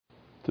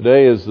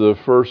Today is the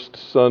first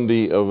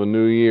Sunday of a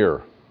new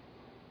year,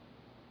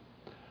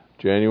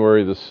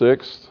 January the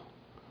 6th,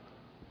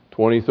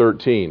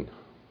 2013.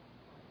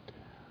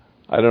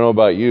 I don't know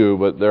about you,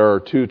 but there are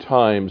two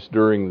times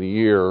during the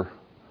year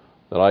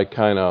that I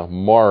kind of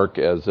mark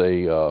as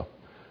a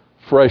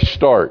fresh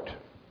start.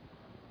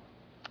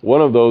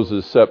 One of those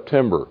is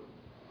September.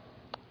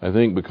 I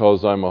think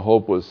because I'm a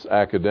hopeless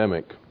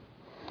academic,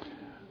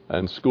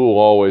 and school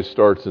always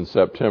starts in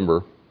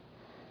September.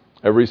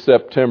 Every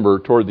September,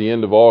 toward the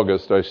end of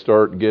August, I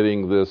start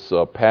getting this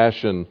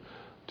passion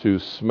to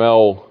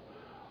smell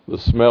the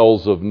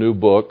smells of new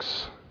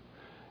books,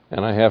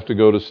 and I have to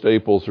go to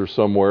Staples or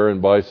somewhere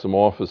and buy some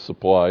office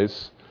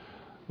supplies,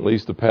 at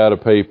least a pad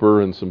of paper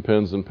and some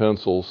pens and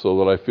pencils, so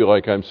that I feel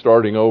like I'm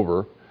starting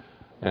over.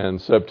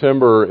 And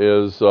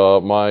September is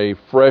my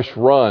fresh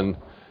run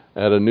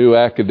at a new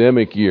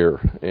academic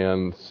year,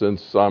 and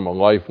since I'm a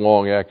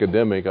lifelong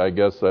academic, I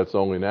guess that's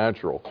only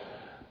natural.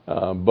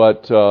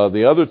 But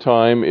the other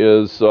time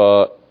is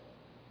the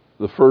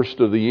first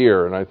of the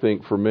year, and I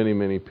think for many,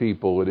 many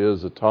people it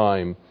is a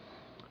time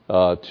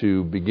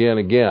to begin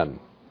again,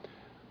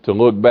 to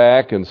look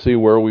back and see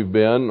where we've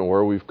been and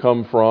where we've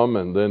come from,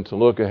 and then to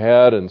look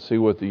ahead and see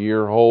what the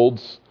year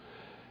holds.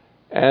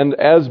 And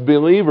as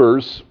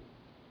believers,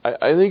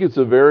 I think it's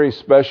a very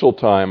special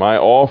time. I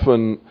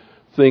often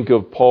think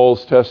of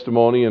Paul's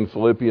testimony in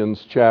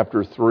Philippians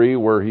chapter 3,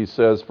 where he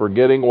says,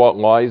 "Forgetting what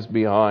lies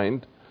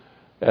behind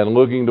and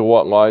looking to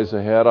what lies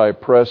ahead, I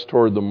press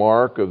toward the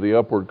mark of the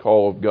upward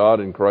call of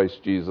God in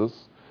Christ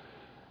Jesus."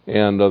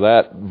 And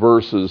that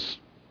verse is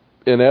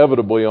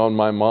inevitably on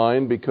my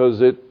mind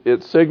because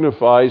it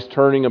signifies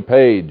turning a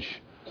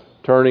page,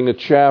 turning a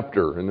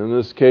chapter, and in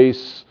this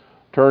case,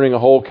 turning a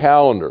whole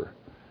calendar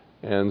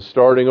and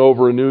starting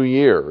over a new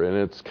year. And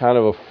it's kind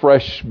of a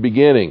fresh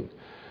beginning.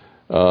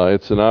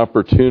 It's an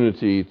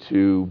opportunity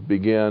to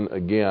begin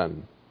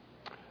again.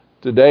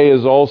 Today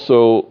is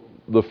also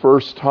the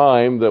first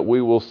time that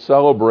we will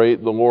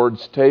celebrate the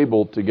Lord's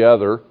table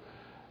together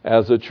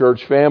as a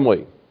church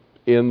family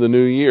in the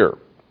new year.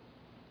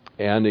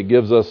 And it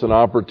gives us an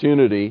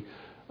opportunity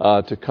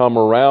to come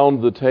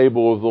around the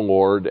table of the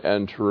Lord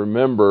and to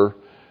remember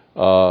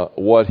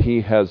what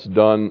He has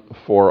done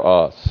for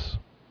us.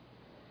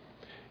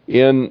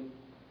 In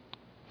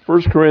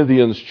 1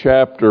 Corinthians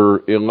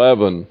chapter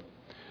 11,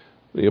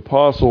 the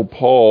Apostle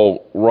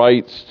Paul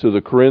writes to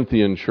the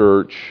Corinthian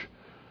church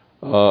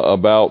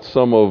about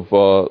some of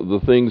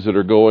the things that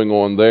are going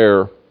on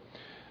there.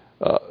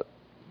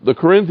 The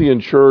Corinthian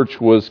church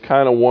was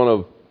kind of one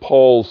of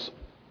Paul's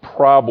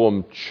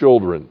problem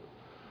children.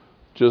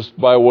 Just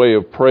by way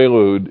of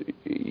prelude,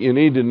 you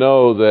need to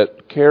know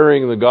that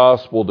carrying the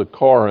gospel to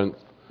Corinth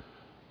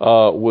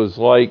was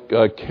like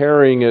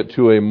carrying it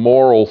to a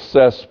moral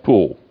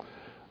cesspool.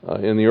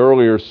 In the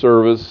earlier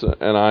service,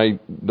 and I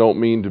don't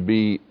mean to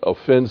be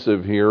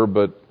offensive here,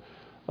 but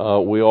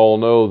we all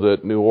know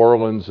that New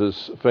Orleans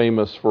is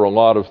famous for a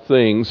lot of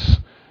things,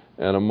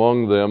 and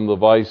among them the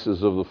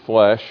vices of the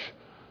flesh.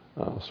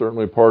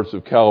 Certainly parts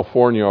of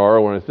California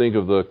are. When I think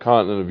of the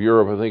continent of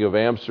Europe, I think of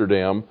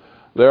Amsterdam.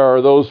 There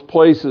are those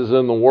places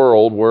in the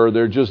world where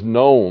they're just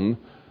known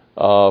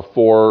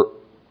for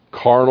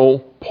carnal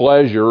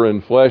pleasure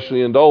and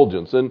fleshly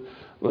indulgence. And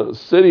the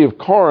city of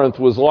Corinth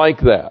was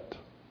like that.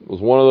 It was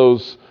one of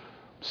those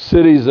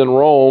cities in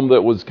Rome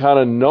that was kind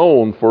of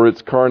known for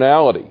its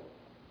carnality.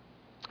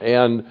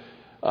 And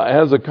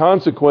as a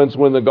consequence,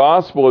 when the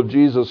gospel of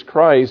Jesus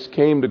Christ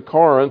came to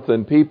Corinth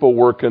and people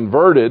were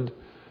converted,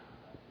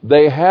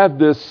 they had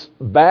this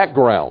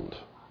background.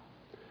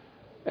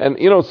 And,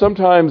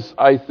 sometimes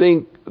I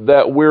think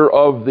that we're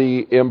of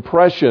the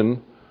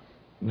impression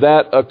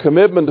that a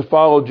commitment to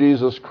follow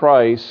Jesus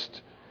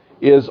Christ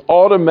is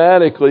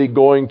automatically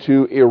going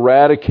to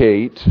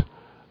eradicate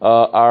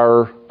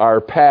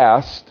our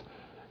past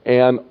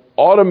and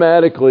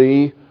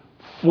automatically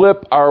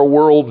flip our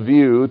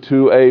worldview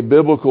to a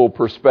biblical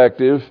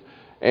perspective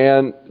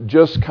and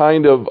just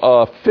kind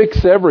of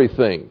fix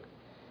everything.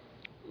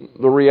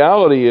 The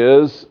reality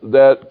is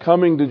that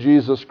coming to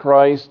Jesus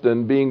Christ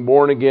and being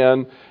born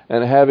again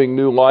and having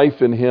new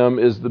life in Him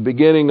is the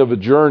beginning of a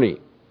journey.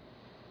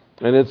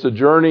 And it's a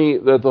journey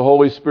that the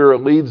Holy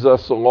Spirit leads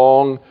us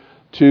along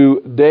to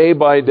day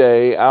by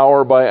day,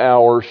 hour by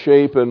hour,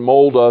 shape and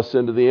mold us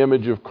into the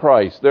image of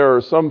Christ. There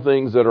are some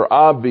things that are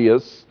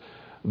obvious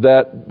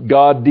that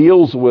God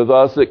deals with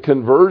us at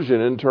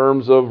conversion in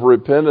terms of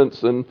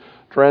repentance and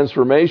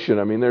transformation.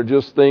 I mean, they're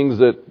just things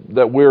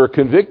that we're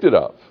convicted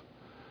of.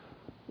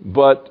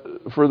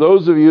 But for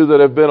those of you that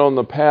have been on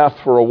the path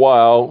for a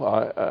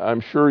while,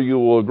 I'm sure you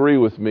will agree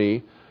with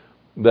me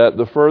that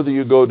the further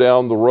you go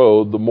down the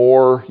road, the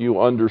more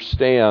you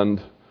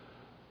understand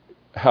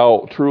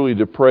how truly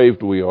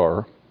depraved we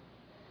are.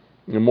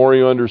 The more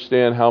you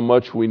understand how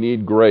much we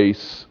need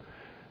grace,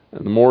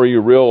 and the more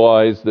you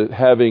realize that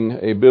having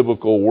a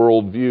biblical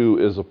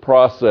worldview is a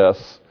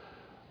process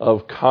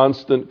of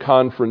constant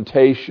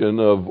confrontation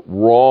of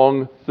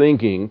wrong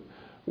thinking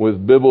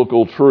with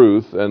biblical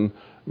truth and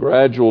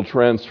gradual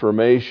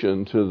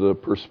transformation to the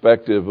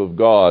perspective of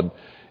God.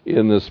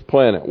 in this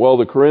planet. Well,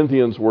 the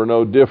Corinthians were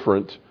no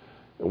different.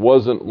 It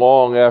wasn't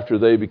long after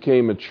they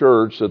became a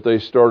church that they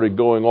started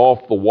going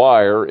off the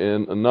wire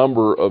in a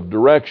number of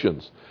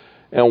directions.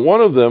 And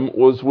one of them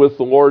was with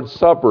the Lord's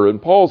Supper.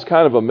 And Paul's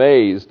kind of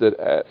amazed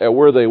at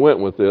where they went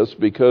with this,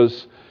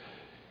 because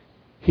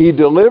he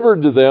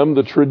delivered to them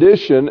the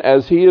tradition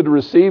as he had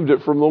received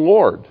it from the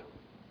Lord.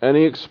 And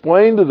he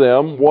explained to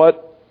them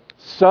what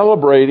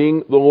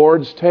celebrating the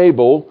Lord's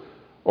table,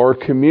 or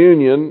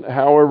communion,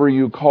 however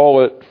you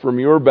call it from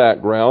your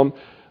background,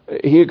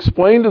 he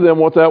explained to them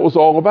what that was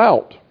all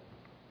about.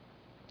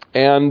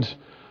 And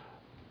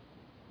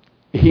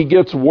he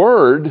gets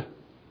word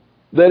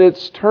that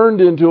it's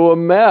turned into a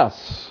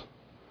mess.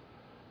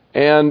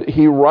 And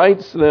he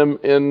writes them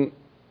in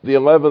the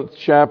 11th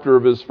chapter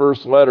of his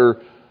first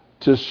letter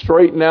to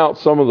straighten out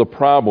some of the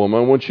problem. I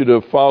want you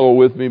to follow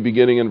with me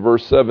beginning in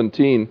verse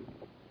 17.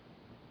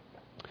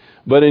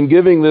 But in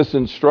giving this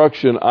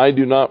instruction, I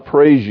do not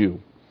praise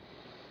you,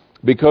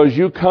 because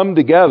you come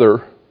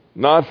together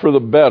not for the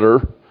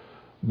better,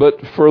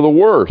 but for the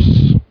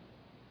worse.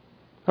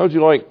 How would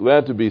you like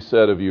that to be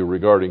said of you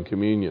regarding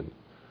communion?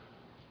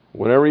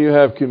 Whenever you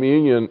have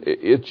communion,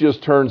 it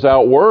just turns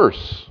out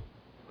worse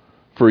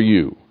for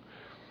you.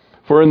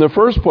 For in the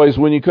first place,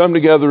 when you come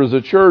together as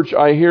a church,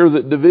 I hear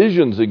that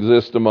divisions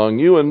exist among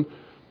you, and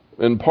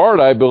in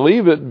part I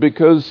believe it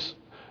because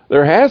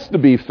there has to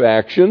be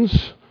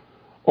factions,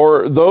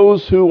 or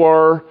those who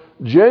are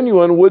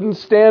genuine wouldn't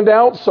stand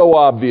out so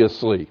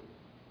obviously.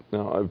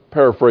 Now, I've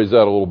paraphrased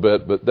that a little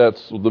bit, but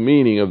that's the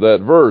meaning of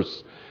that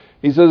verse.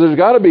 He says there's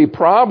got to be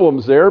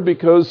problems there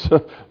because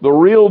the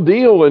real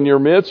deal in your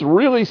midst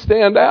really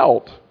stand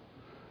out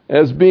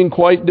as being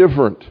quite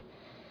different.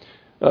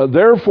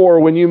 Therefore,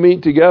 when you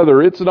meet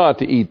together, it's not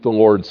to eat the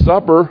Lord's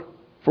Supper,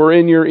 for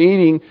in your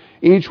eating,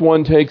 each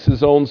one takes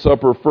his own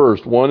supper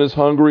first. One is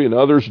hungry and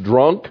others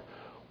drunk.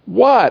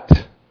 What?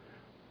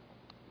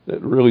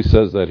 It really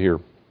says that here.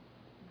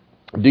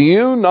 Do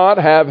you not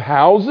have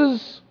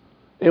houses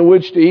in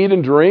which to eat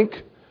and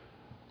drink?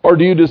 Or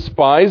do you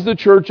despise the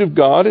church of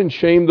God and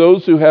shame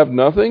those who have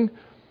nothing?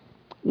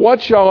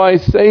 What shall I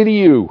say to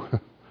you?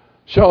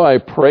 Shall I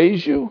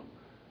praise you?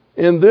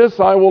 In this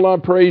I will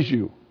not praise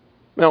you.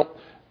 Now,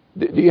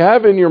 do you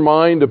have in your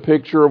mind a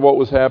picture of what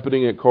was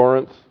happening at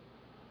Corinth?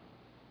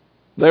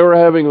 They were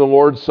having the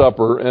Lord's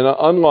Supper, and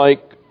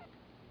unlike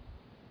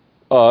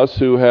us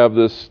who have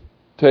this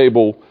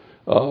table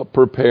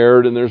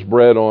prepared and there's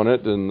bread on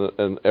it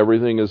and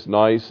everything is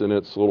nice in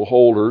its little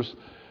holders,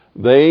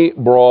 they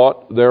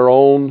brought their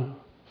own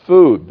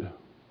food.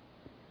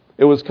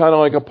 It was kind of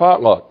like a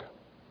potluck,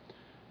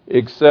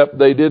 except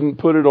they didn't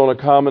put it on a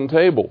common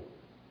table.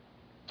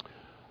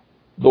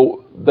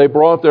 They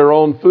brought their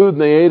own food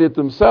and they ate it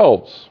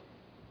themselves,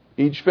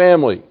 each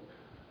family.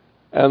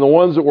 And the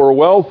ones that were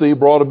wealthy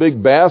brought a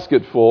big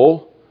basket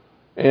full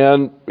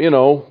and, 3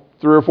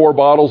 or 4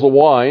 bottles of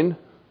wine.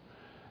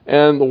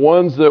 And the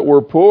ones that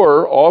were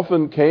poor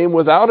often came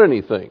without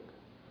anything.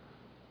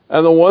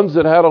 And the ones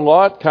that had a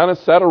lot kind of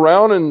sat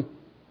around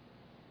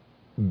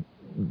and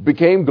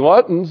became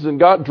gluttons and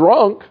got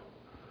drunk.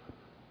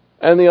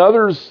 And the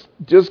others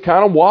just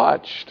kind of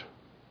watched.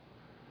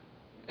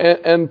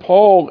 And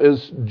Paul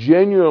is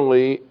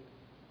genuinely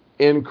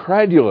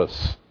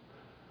incredulous.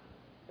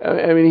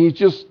 I mean, he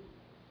just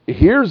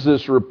hears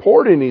this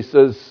report and he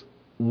says,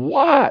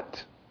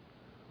 what?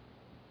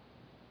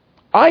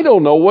 I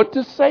don't know what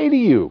to say to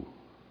you.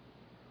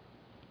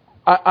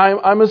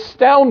 I'm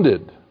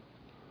astounded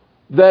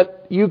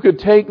that you could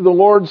take the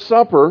Lord's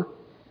Supper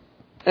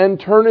and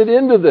turn it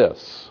into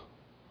this.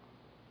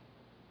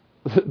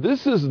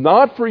 This is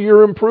not for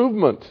your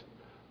improvement.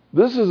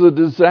 This is a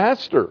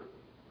disaster.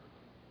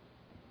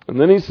 And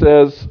then he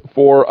says,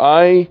 for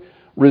I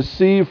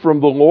received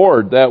from the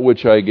Lord that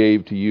which I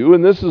gave to you,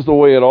 and this is the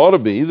way it ought to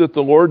be, that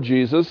the Lord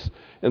Jesus,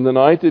 in the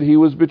night that he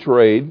was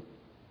betrayed,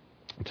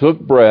 took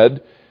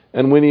bread,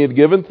 and when he had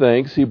given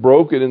thanks, he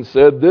broke it and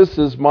said, this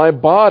is my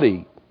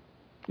body,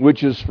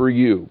 which is for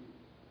you.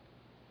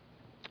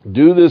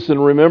 Do this in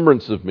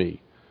remembrance of me.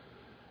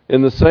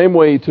 In the same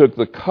way he took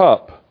the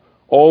cup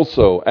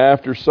also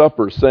after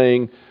supper,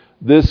 saying,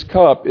 this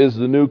cup is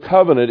the new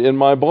covenant in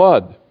my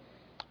blood.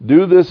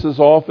 Do this as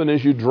often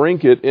as you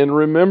drink it in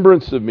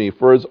remembrance of me.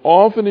 For as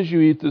often as you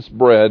eat this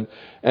bread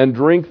and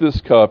drink this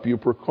cup, you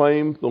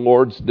proclaim the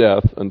Lord's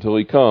death until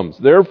he comes.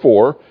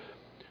 Therefore,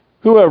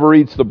 whoever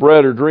eats the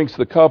bread or drinks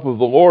the cup of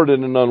the Lord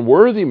in an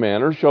unworthy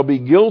manner shall be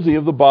guilty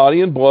of the body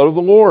and blood of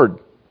the Lord.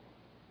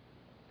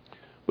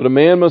 But a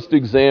man must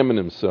examine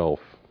himself,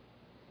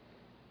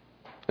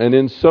 and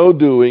in so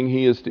doing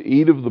he is to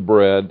eat of the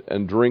bread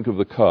and drink of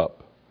the cup.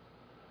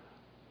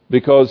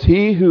 Because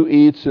he who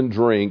eats and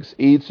drinks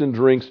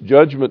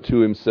judgment to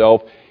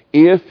himself,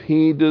 if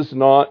he does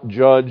not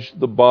judge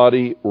the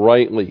body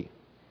rightly.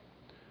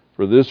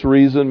 For this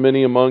reason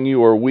many among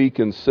you are weak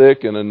and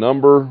sick, and a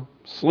number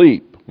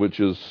sleep, which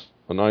is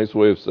a nice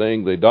way of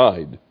saying they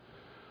died.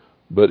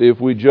 But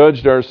if we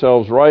judged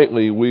ourselves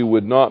rightly, we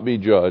would not be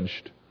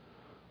judged.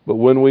 But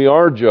when we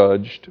are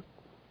judged,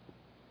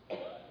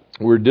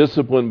 We're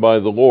disciplined by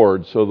the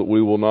Lord so that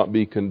we will not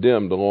be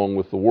condemned along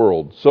with the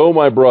world. So,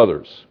 my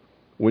brothers,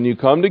 when you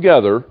come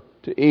together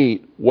to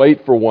eat,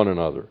 wait for one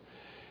another.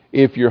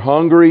 If you're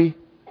hungry,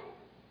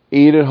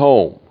 eat at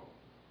home,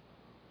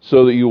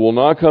 so that you will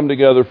not come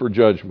together for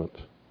judgment.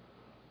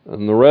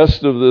 And the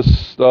rest of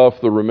this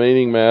stuff, the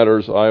remaining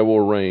matters, I will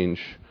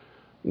arrange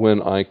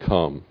when I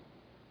come.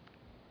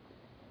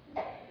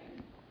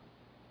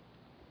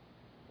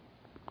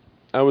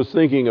 I was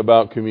thinking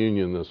about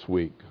communion this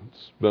week.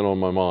 It's been on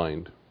my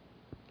mind.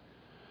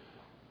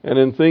 And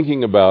in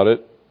thinking about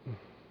it,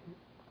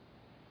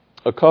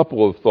 a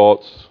couple of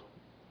thoughts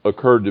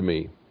occurred to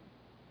me.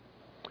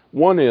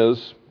 One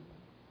is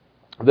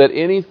that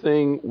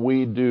anything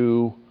we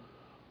do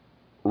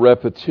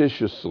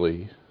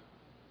repetitiously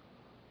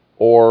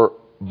or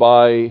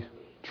by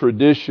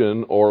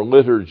tradition or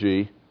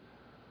liturgy,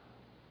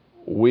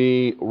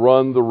 we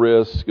run the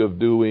risk of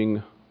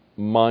doing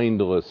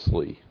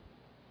mindlessly.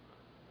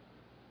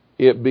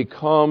 It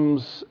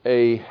becomes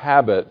a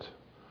habit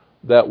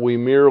that we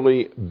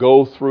merely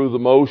go through the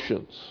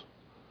motions.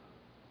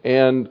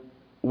 And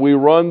we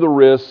run the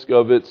risk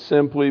of it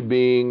simply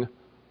being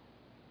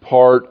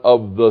part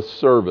of the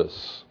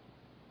service.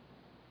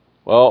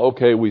 Well,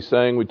 okay, we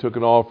sang, we took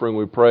an offering,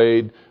 we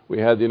prayed, we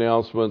had the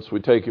announcements, we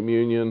take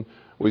communion,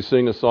 we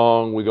sing a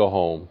song, we go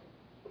home.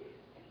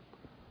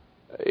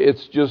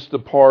 It's just a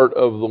part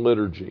of the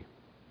liturgy.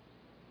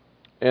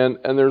 And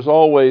there's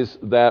always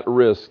that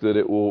risk that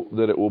it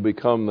will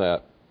become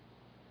that.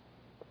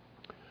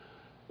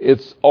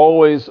 It's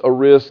always a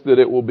risk that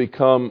it will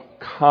become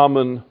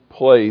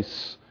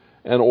commonplace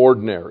and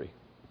ordinary.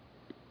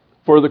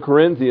 For the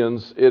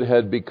Corinthians, it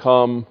had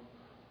become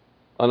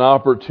an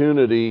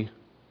opportunity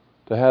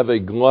to have a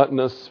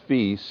gluttonous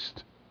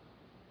feast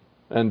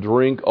and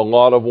drink a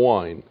lot of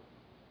wine.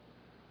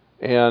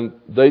 And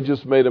they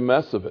just made a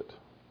mess of it.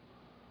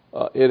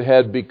 It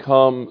had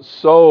become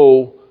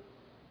so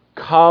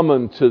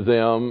common to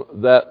them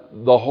that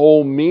the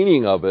whole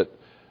meaning of it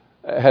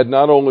had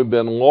not only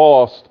been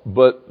lost,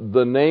 but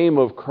the name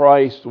of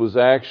Christ was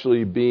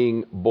actually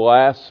being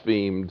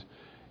blasphemed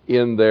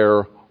in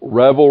their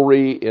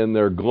revelry, in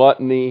their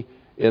gluttony,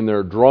 in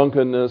their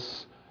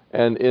drunkenness,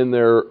 and in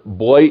their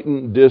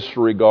blatant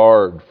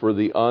disregard for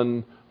the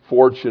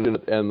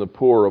unfortunate and the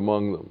poor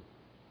among them.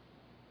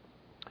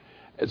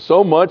 It's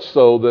so much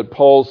so that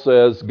Paul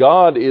says,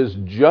 God is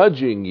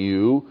judging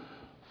you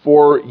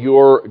for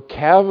your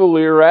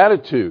cavalier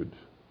attitude.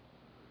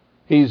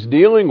 He's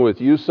dealing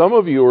with you. Some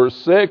of you are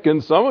sick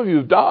and some of you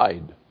have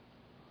died.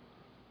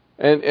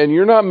 And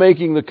you're not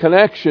making the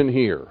connection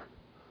here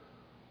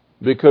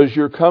because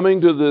you're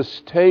coming to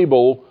this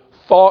table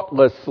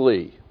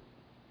thoughtlessly.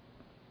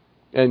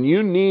 And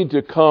you need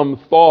to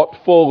come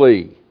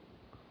thoughtfully.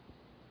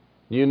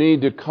 You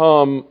need to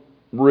come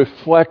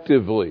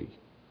reflectively.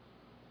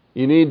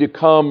 You need to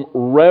come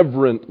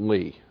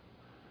reverently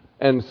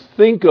and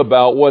think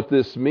about what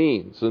this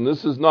means. And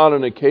this is not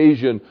an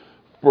occasion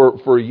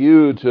for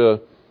you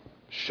to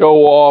show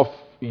off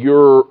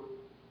your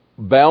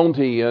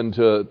bounty and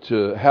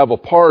to have a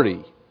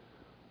party.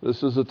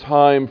 This is a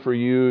time for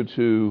you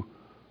to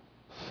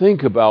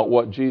think about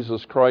what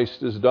Jesus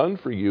Christ has done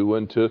for you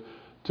and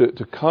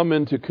to come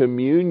into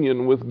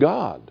communion with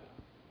God.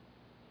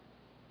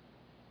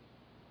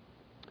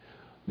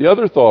 The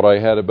other thought I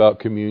had about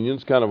communion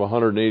is kind of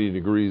 180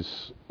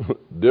 degrees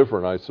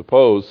different, I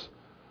suppose.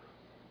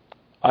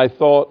 I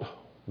thought,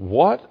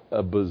 what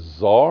a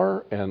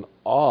bizarre and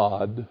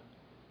odd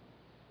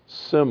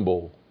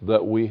symbol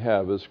that we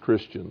have as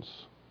Christians.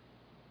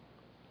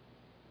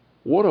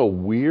 What a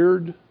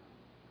weird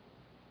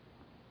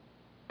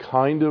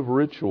kind of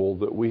ritual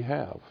that we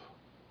have.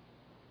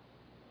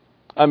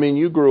 I mean,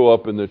 you grew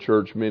up in the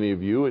church, many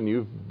of you, and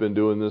you've been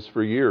doing this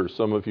for years.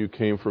 Some of you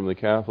came from the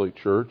Catholic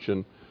Church,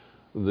 and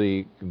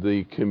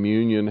the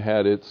communion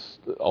had its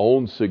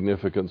own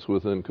significance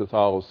within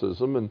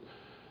Catholicism.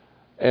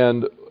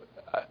 And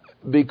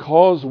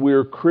because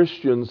we're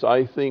Christians,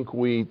 I think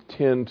we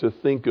tend to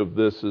think of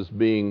this as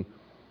being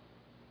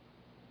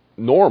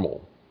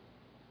normal.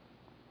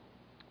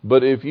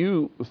 But if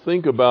you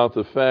think about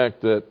the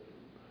fact that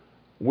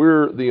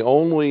we're the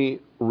only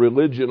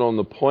religion on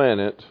the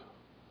planet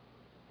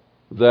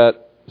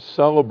that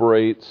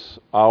celebrates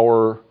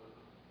our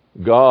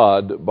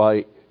God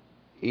by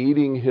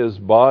eating His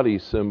body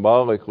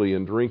symbolically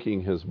and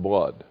drinking His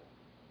blood,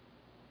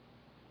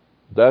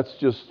 that's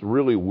just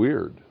really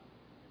weird.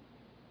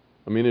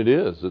 I mean, it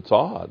is. It's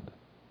odd.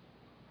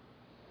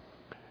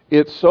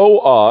 It's so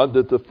odd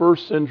that the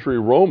first century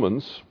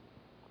Romans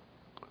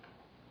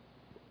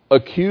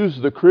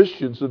accused the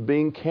Christians of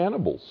being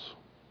cannibals.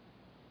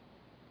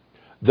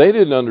 They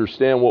didn't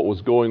understand what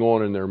was going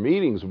on in their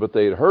meetings, but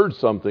they had heard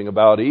something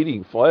about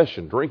eating flesh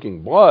and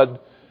drinking blood,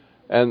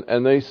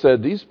 and they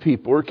said, these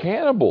people are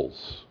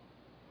cannibals.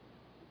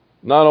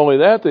 Not only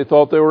that, they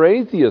thought they were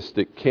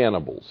atheistic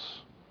cannibals.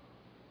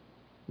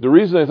 The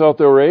reason they thought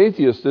they were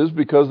atheists is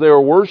because they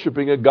were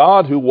worshiping a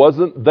God who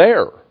wasn't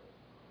there.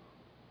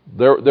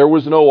 There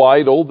was no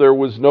idol. There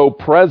was no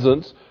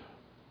presence.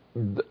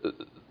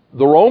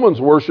 the Romans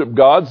worshiped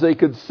gods they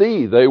could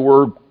see. They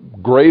were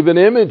graven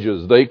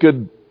images. They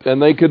could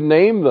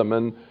name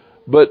them.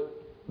 But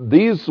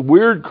these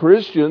weird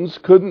Christians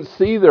couldn't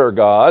see their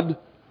God,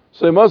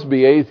 so they must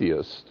be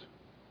atheists.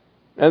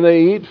 And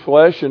they eat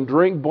flesh and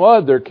drink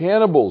blood. They're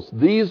cannibals.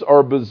 These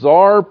are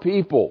bizarre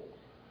people.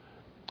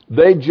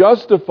 They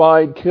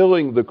justified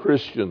killing the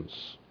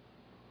Christians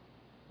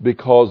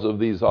because of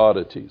these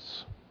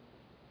oddities.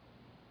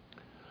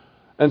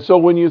 And so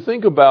when you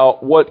think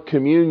about what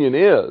communion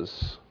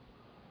is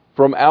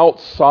from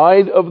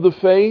outside of the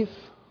faith,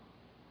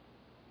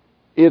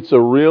 it's a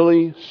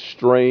really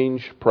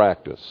strange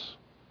practice.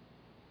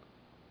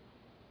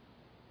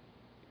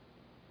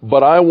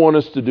 But I want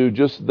us to do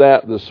just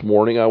that this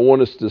morning. I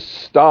want us to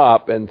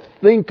stop and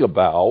think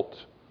about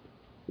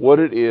what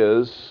it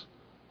is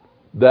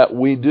that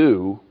we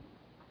do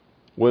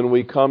when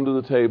we come to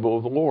the table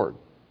of the Lord.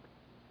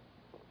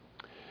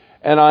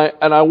 And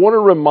I want to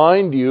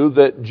remind you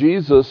that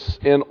Jesus,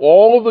 in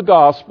all of the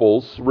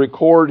Gospels,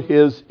 record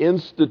his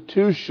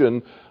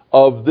institution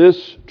of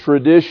this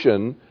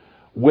tradition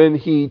when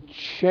he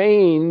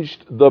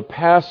changed the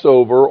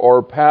Passover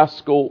or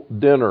Paschal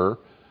dinner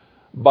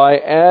by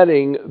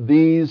adding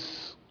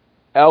these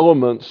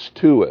elements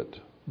to it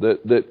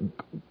that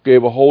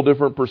gave a whole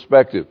different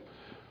perspective.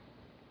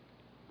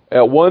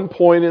 At one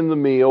point in the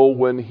meal,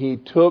 when he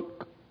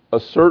took a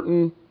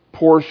certain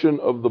portion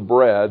of the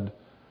bread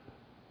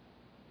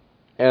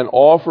and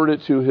offered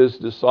it to his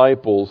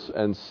disciples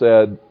and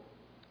said,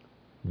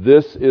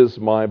 "This is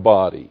my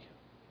body,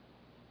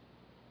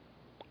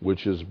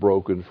 which is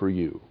broken for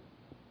you."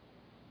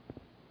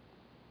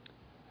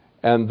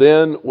 And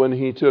then when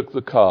he took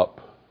the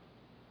cup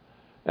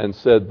and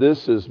said,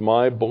 "This is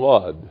my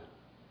blood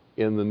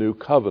in the new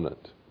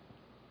covenant,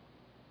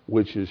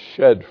 which is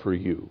shed for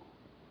you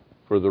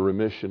for the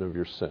remission of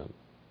your sin."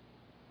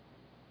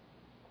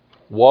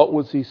 What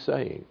was he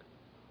saying?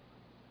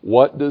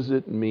 What does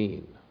it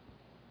mean?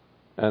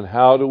 And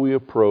how do we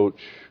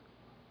approach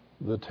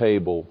the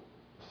table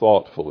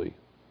thoughtfully?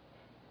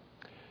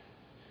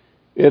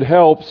 It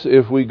helps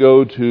if we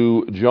go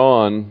to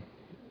John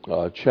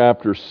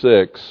chapter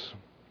 6.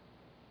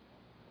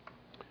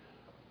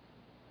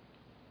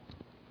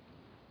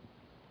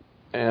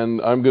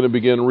 And I'm going to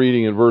begin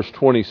reading in verse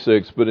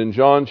 26. But in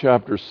John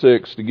chapter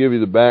 6, to give you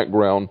the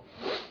background,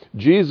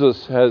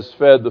 Jesus has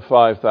fed the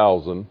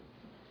 5,000.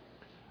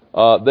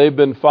 They've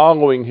been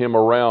following him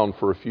around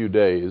for a few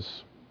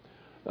days.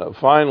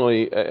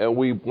 Finally,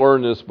 we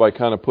learn this by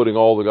kind of putting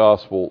all the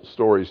gospel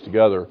stories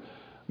together.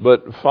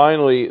 But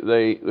finally,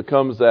 there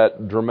comes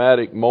that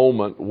dramatic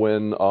moment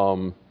when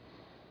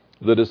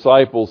the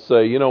disciples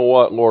say, "You know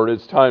what, Lord,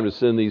 it's time to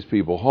send these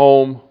people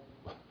home.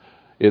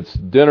 It's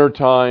dinner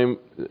time,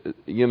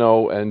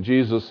 and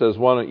Jesus says,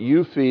 'Why don't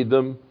you feed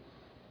them?'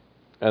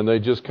 And they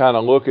just kind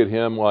of look at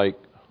him like,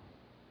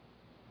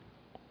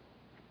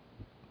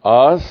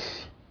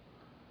 "Us?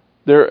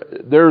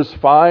 There's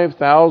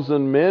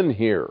 5,000 men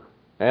here,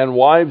 and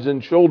wives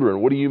and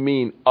children. What do you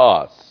mean,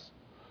 us?"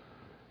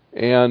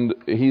 And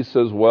he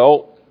says,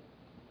 "Well,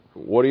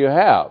 what do you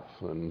have?"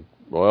 And,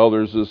 "Well,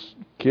 there's this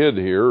kid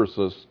here, it's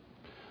this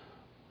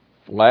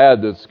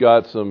lad that's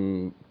got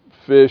some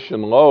fish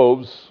and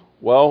loaves."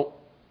 "Well,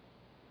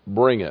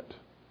 bring it."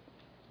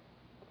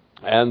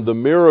 And the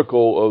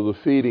miracle of the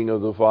feeding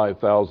of the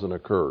 5,000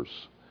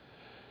 occurs.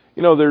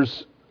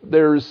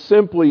 There's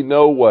simply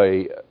no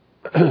way.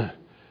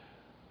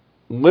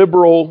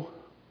 Liberal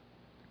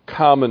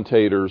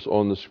commentators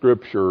on the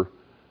Scripture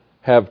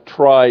have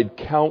tried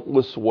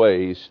countless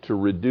ways to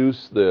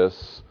reduce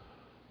this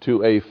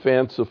to a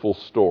fanciful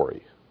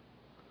story.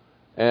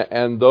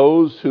 And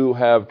those who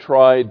have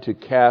tried to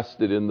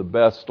cast it in the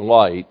best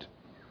light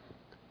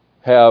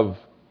have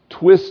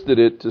twisted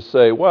it to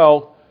say,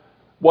 well,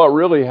 what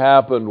really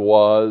happened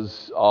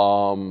was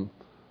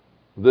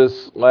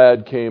this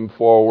lad came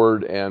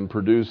forward and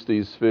produced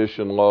these fish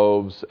and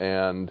loaves,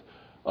 and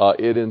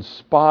it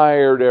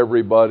inspired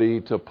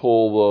everybody to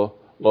pull the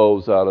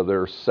loaves out of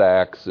their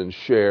sacks and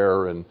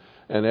share, and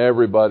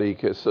everybody,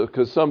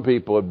 because some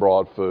people had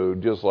brought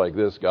food, just like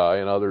this guy,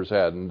 and others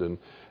hadn't,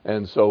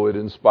 and so it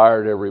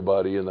inspired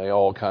everybody, and they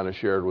all kind of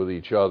shared with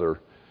each other.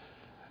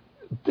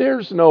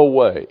 There's no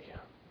way.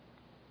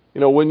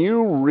 When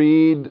you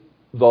read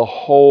the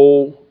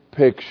whole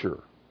picture,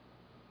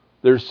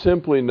 there's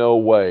simply no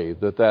way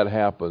that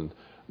happened.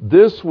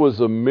 This was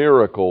a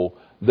miracle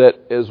that,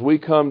 as we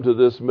come to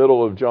this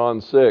middle of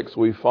John 6,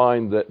 we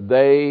find that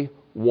they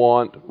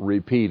want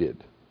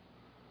repeated.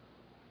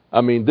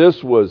 I mean,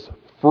 this was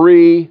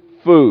free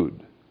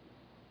food.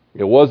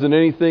 It wasn't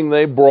anything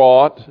they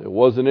brought. It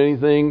wasn't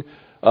anything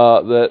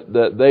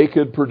that they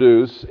could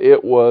produce.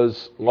 It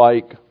was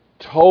like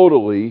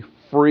totally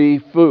free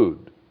food.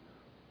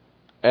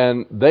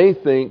 And they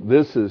think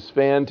this is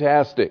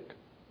fantastic.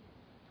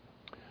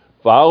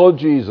 Follow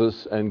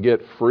Jesus and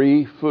get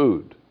free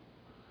food.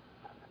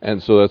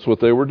 And so that's what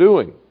they were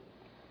doing.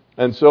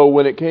 And so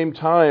when it came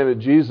time, and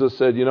Jesus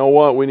said, "You know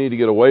what, we need to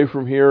get away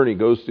from here," and he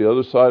goes to the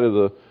other side of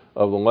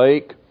the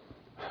lake.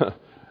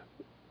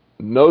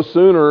 no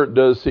sooner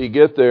does he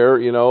get there,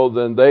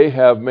 than they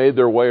have made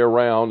their way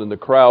around and the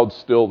crowd's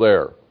still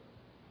there.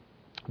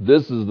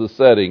 This is the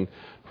setting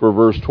for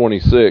verse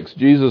 26.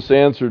 Jesus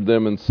answered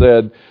them and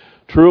said,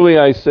 "Truly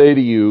I say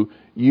to you,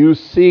 you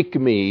seek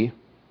me,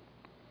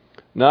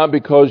 not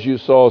because you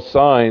saw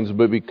signs,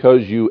 but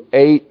because you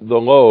ate the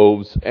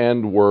loaves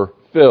and were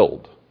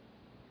filled."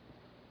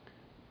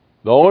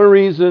 The only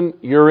reason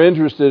you're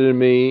interested in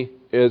me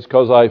is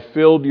because I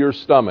filled your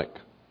stomach.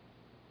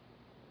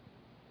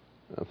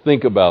 Now,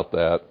 think about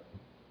that,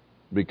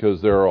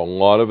 because there are a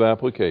lot of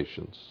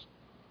applications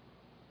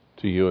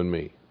to you and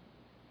me.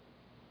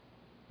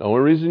 The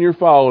only reason you're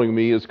following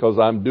me is because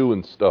I'm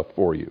doing stuff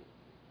for you.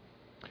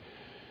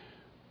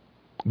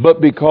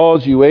 But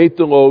because you ate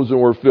the loaves and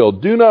were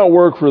filled, do not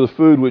work for the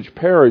food which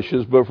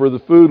perishes, but for the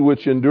food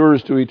which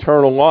endures to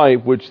eternal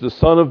life, which the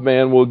Son of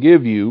Man will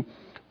give you,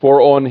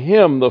 for on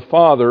him the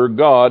Father,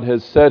 God,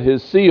 has set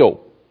his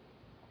seal.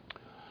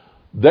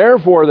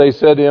 Therefore they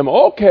said to him,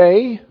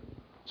 "Okay,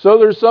 so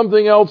there's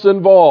something else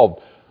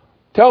involved.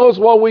 Tell us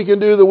what we can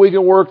do that we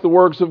can work the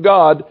works of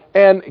God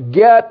and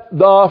get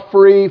the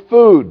free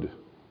food."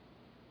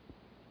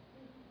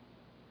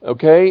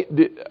 Okay?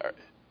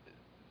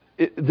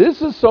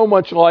 This is so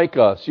much like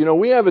us.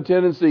 We have a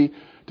tendency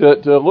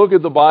to look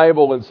at the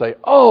Bible and say,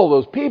 "Oh,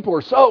 those people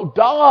are so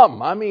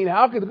dumb. I mean,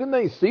 couldn't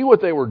they see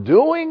what they were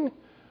doing?"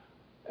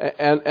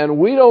 And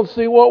we don't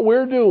see what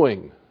we're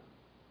doing.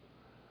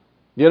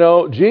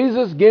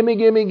 Jesus, gimme,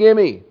 gimme,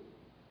 gimme.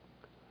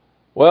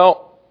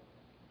 Well,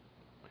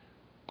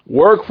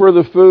 work for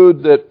the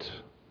food that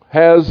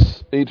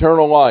has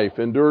eternal life,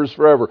 endures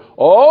forever.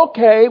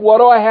 Okay, what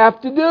do I have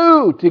to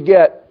do to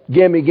get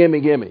gimme, gimme,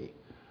 gimme?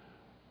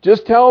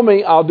 Just tell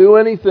me, I'll do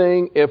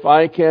anything if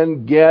I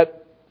can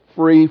get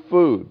free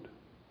food.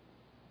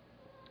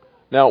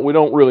 Now, we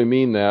don't really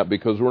mean that,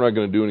 because we're not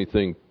going to do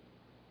anything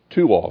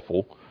too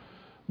awful,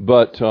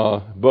 but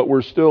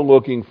we're still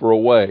looking for a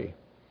way.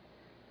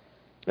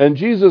 And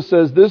Jesus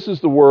says, "This is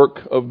the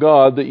work of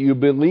God, that you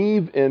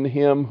believe in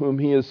him whom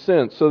he has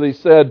sent." So they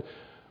said,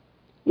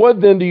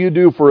 "What then do you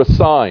do for a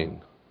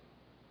sign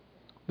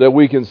that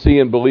we can see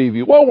and believe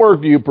you? What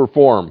work do you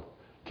perform?"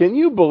 Can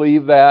you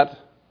believe that?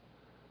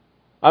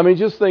 I mean,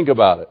 just think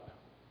about it.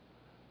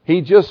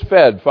 He just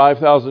fed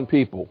 5,000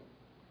 people,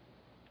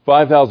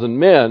 5,000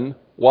 men,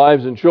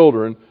 wives and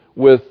children,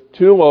 with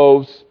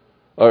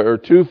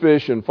 2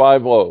 fish and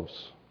 5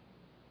 loaves.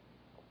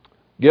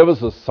 Give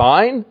us a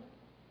sign?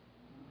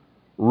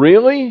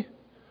 Really?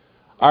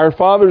 Our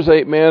fathers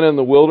ate manna in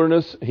the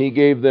wilderness. He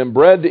gave them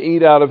bread to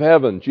eat out of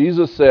heaven.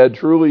 Jesus said,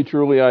 "Truly,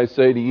 truly, I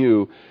say to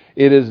you,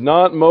 it is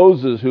not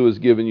Moses who has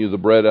given you the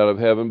bread out of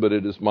heaven, but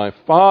it is my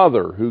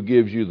Father who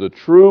gives you the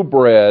true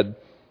bread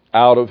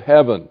out of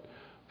heaven.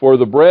 For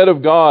the bread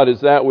of God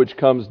is that which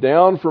comes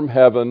down from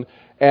heaven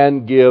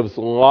and gives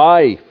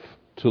life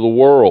to the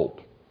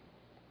world."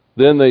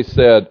 Then they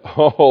said,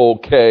 "Oh,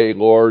 okay,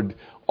 Lord,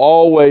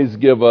 always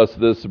give us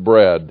this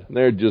bread."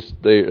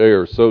 They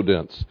are so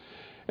dense.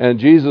 And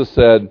Jesus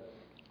said,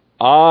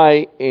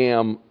 "I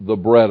am the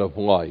bread of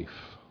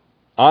life."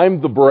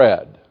 I'm the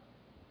bread.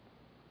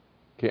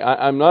 Okay,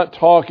 I'm not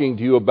talking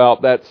to you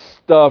about that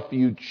stuff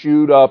you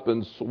chewed up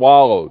and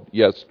swallowed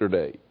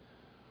yesterday.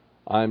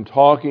 I'm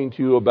talking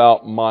to you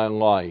about my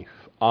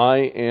life. I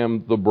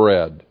am the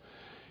bread.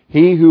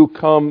 He who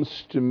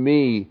comes to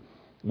me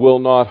will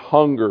not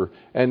hunger,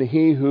 and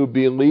he who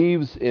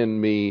believes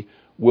in me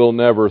will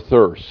never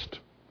thirst.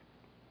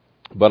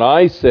 But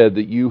I said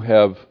that you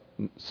have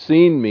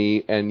seen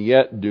me and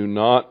yet do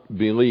not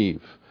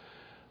believe.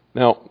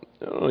 Now,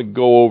 I'm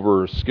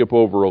going to skip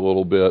over a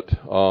little bit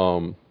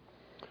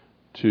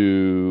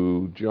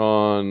to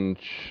John,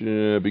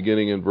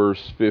 beginning in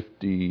verse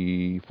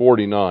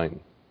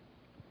 49.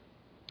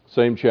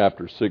 Same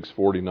chapter,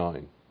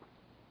 6:49.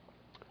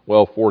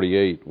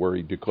 48, where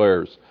he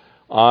declares,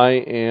 "I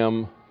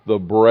am the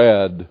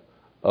bread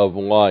of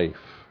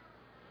life."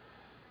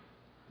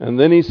 And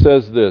then he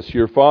says this,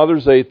 "Your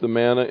fathers ate the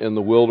manna in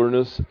the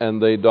wilderness,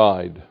 and they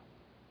died.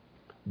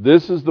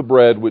 This is the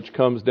bread which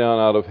comes down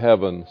out of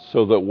heaven,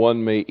 so that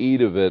one may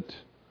eat of it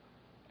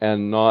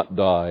and not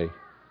die.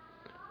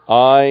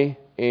 I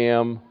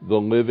am the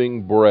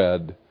living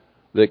bread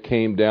that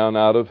came down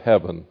out of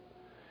heaven.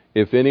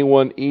 If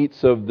anyone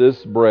eats of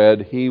this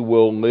bread, he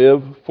will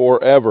live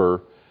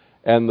forever,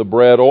 and the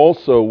bread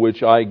also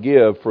which I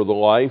give for the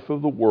life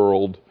of the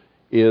world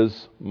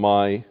is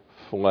my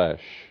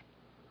flesh."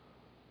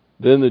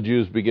 Then the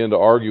Jews began to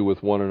argue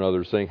with one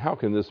another, saying, "How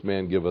can this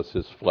man give us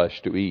his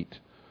flesh to eat?"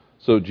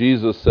 So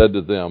Jesus said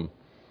to them,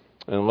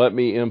 and let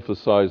me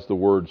emphasize the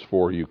words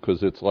for you,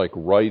 because it's like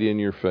right in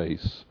your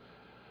face.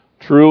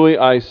 "Truly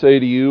I say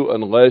to you,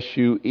 unless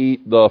you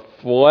eat the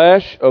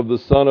flesh of the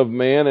Son of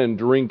Man and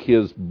drink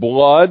his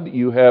blood,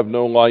 you have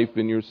no life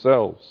in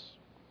yourselves.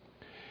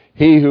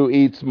 He who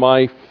eats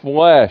my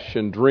flesh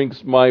and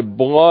drinks my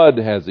blood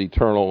has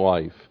eternal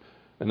life,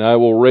 and I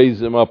will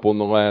raise him up on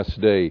the last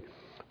day.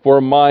 For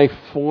my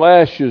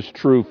flesh is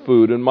true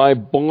food, and my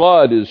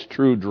blood is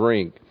true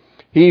drink.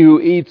 He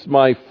who eats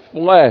my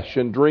flesh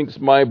and drinks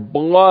my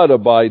blood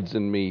abides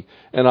in me,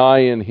 and I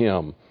in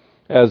him.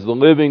 As the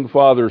living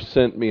Father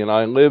sent me, and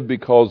I live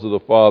because of the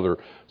Father,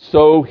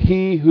 so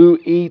he who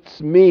eats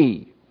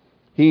me,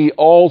 he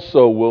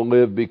also will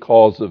live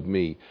because of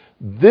me.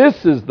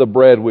 This is the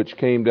bread which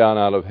came down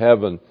out of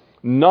heaven,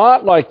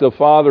 not like the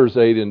fathers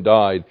ate and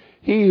died.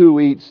 He who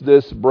eats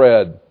this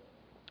bread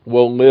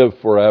will live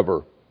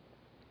forever.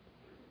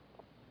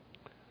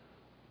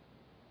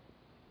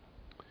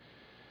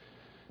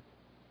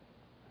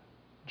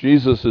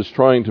 Jesus is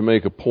trying to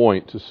make a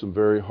point to some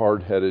very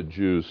hard-headed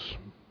Jews.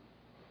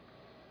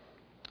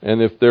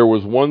 And if there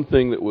was one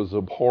thing that was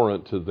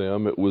abhorrent to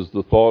them, it was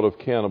the thought of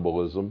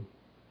cannibalism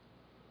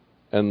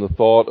and the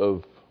thought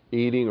of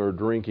eating or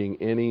drinking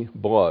any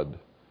blood.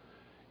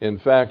 In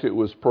fact, it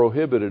was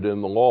prohibited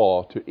in the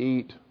law to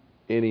eat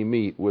any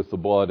meat with the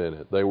blood in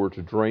it. They were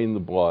to drain the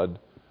blood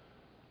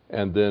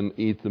and then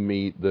eat the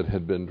meat that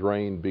had been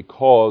drained,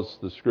 because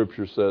the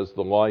Scripture says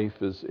the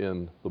life is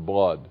in the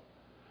blood.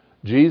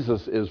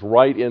 Jesus is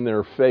right in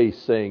their face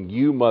saying,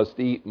 you must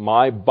eat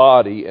my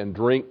body and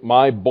drink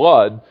my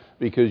blood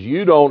because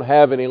you don't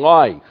have any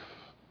life.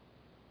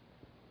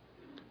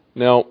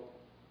 Now,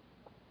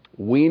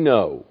 we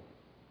know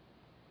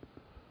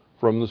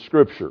from the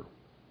Scripture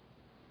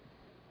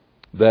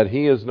that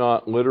he is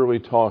not literally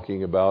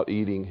talking about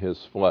eating his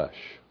flesh.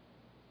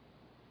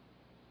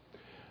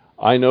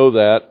 I know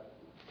that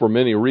for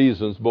many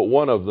reasons, but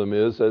one of them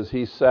is, as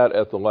he sat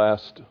at the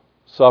Last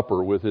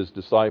Supper with his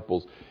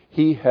disciples,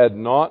 he had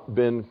not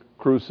been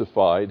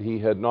crucified. He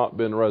had not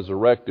been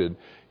resurrected.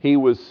 He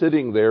was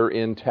sitting there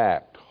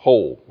intact,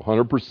 whole.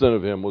 100%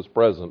 of him was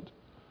present.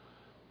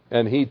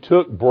 And he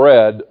took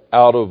bread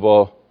out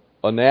of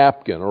a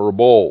napkin or a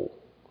bowl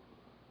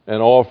and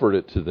offered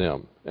it to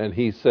them. And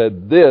he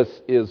said, this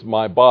is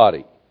my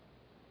body.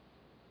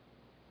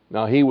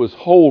 Now, he was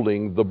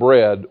holding the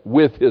bread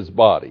with his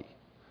body.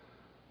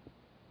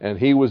 And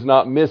he was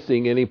not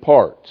missing any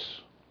parts.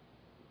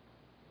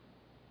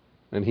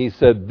 And he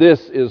said, this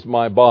is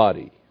my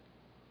body,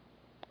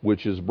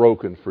 which is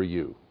broken for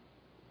you.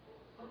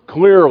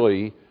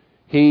 Clearly,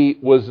 he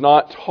was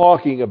not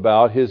talking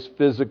about his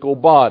physical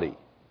body.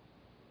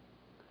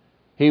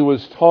 He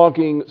was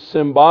talking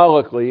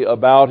symbolically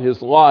about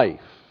his life,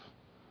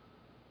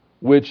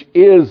 which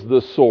is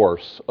the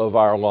source of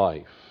our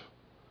life.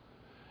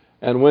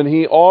 And when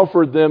he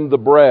offered them the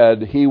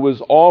bread, he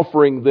was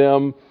offering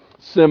them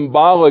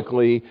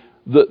symbolically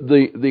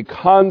the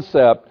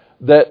concept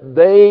that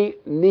they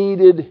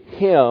needed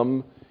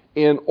him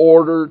in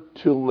order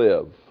to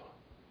live.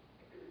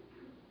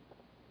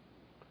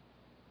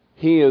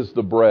 He is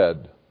the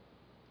bread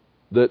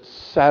that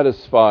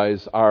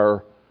satisfies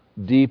our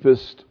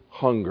deepest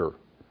hunger.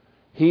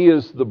 He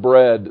is the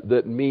bread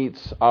that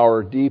meets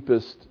our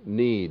deepest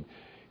need.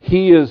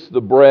 He is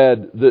the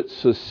bread that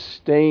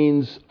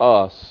sustains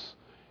us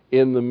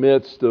in the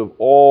midst of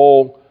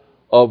all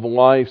of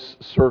life's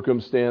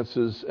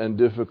circumstances and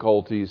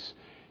difficulties.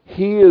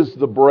 He is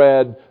the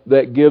bread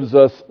that gives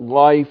us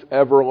life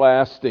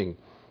everlasting.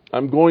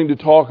 I'm going to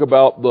talk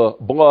about the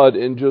blood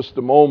in just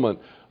a moment,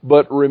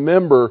 but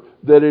remember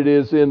that it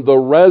is in the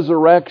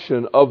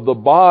resurrection of the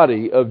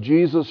body of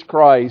Jesus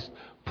Christ,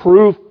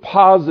 proof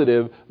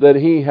positive that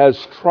he has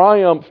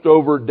triumphed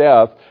over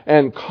death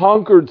and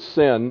conquered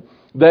sin,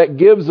 that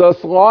gives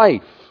us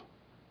life.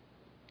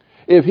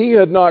 If he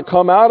had not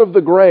come out of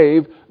the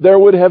grave, there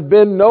would have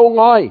been no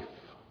life.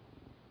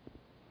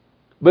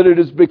 But it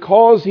is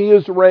because he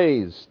is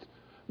raised,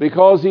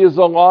 because he is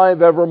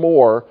alive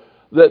evermore,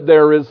 that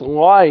there is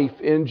life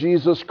in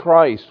Jesus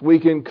Christ. We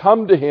can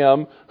come to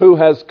him who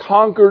has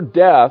conquered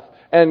death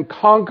and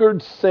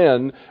conquered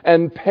sin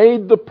and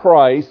paid the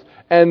price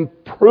and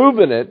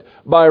proven it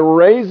by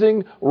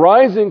rising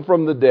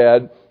from the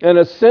dead and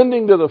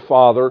ascending to the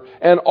Father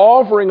and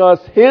offering us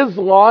his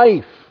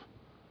life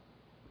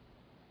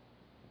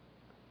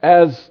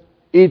as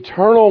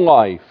eternal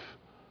life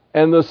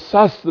and the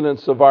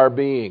sustenance of our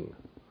being.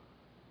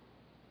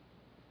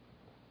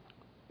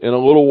 In a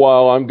little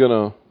while, I'm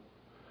going to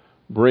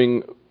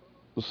bring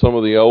some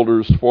of the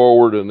elders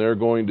forward, and they're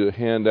going to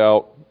hand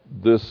out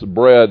this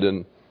bread.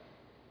 And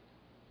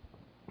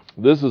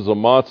this is a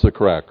matzah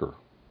cracker.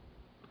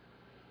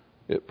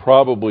 It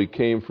probably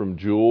came from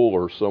Jewel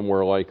or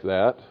somewhere like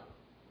that.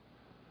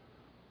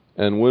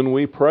 And when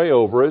we pray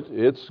over it,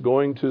 it's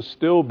going to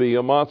still be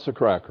a matzah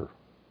cracker.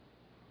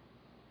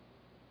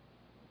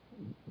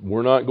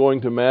 We're not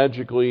going to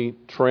magically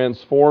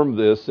transform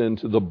this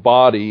into the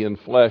body and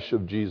flesh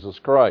of Jesus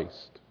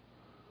Christ.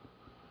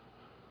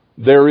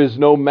 There is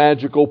no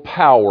magical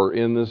power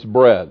in this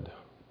bread.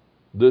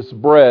 This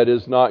bread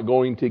is not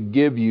going to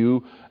give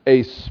you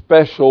a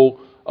special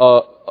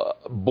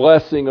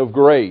blessing of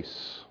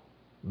grace.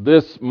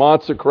 This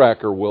matzah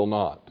cracker will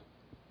not.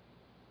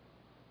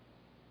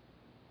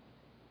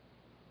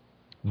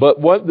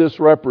 But what this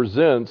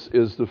represents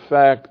is the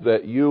fact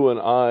that you and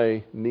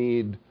I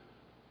need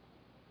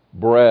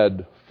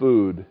bread,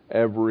 food,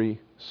 every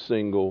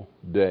single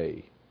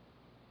day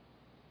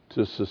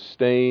to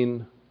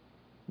sustain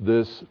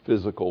this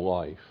physical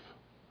life.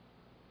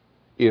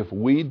 If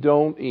we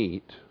don't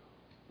eat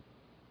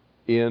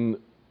in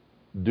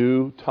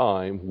due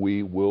time,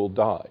 we will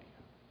die.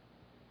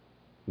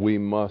 We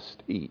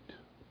must eat.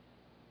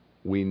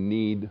 We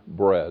need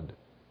bread.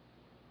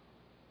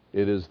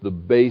 It is the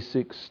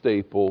basic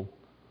staple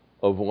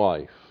of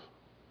life.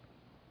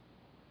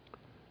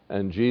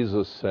 And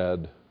Jesus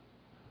said,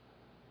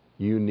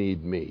 you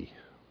need me.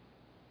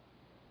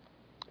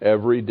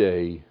 Every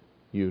day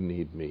you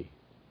need me.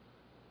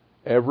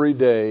 Every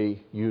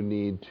day you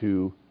need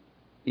to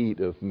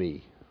eat of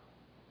me.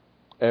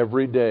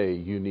 Every day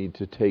you need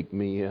to take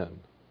me in.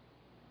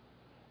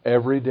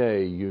 Every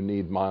day you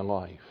need my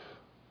life.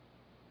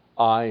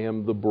 I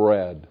am the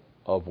bread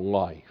of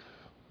life.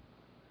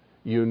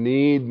 You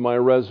need my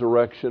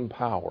resurrection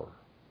power.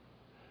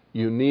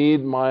 You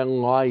need my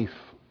life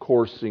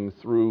coursing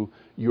through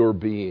your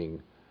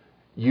being.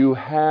 You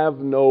have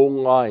no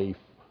life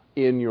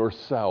in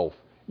yourself.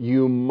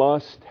 You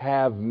must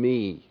have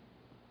me.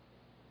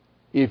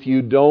 If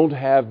you don't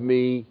have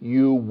me,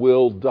 you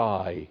will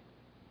die.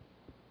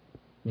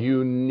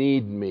 You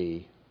need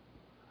me.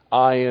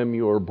 I am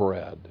your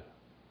bread.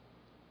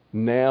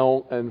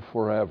 Now and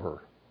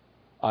forever,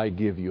 I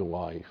give you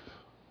life.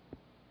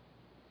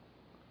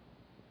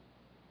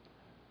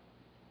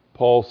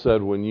 Paul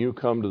said, when you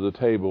come to the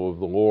table of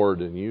the Lord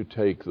and you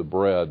take the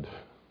bread,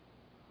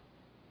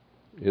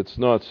 it's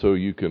not so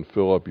you can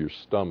fill up your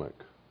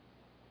stomach.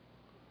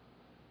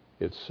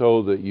 It's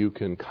so that you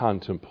can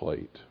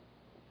contemplate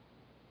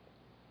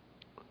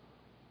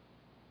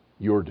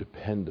your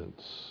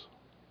dependence,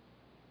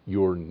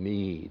 your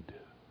need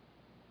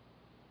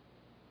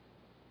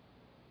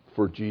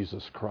for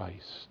Jesus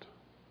Christ.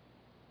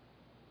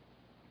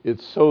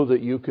 It's so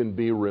that you can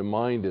be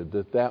reminded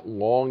that that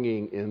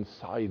longing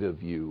inside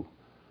of you,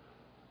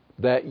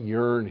 that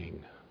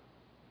yearning,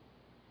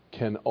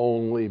 can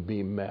only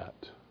be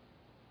met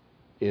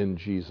in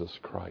Jesus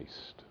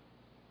Christ.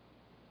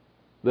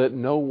 That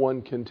no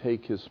one can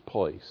take his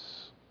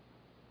place,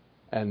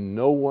 and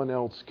no one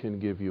else can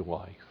give you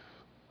life,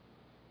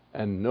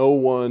 and no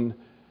one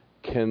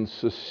can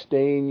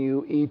sustain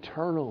you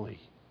eternally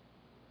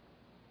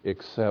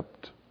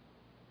except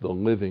the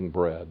living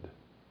bread,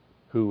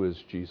 who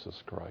is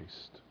Jesus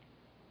Christ.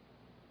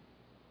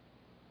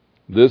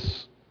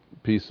 This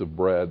piece of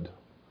bread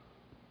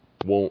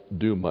won't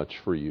do much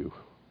for you,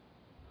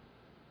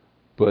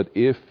 but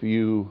if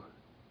you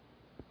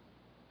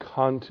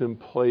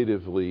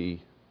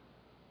contemplatively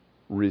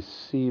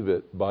receive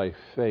it by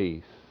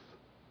faith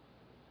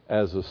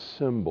as a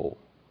symbol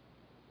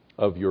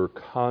of your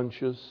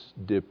conscious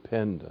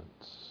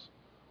dependence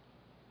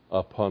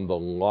upon the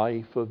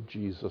life of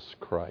Jesus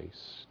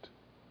Christ,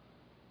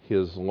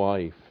 his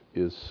life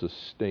is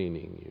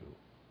sustaining you.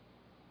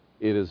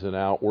 It is an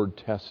outward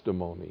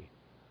testimony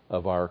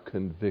of our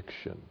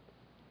conviction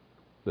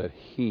that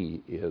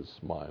he is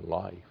my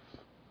life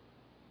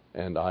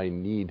and I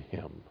need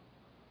him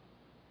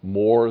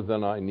more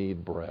than I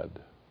need bread.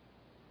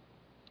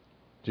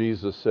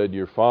 Jesus said,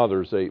 your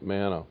fathers ate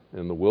manna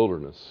in the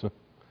wilderness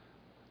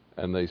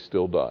and they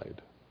still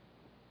died.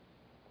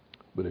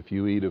 But if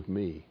you eat of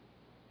me,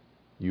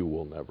 you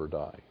will never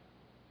die.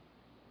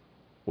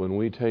 When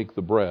we take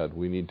the bread,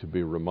 we need to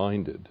be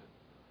reminded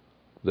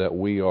that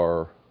we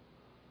are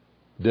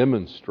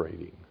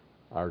demonstrating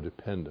our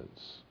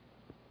dependence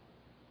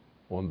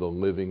on the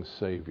living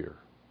Savior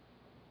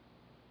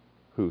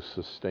who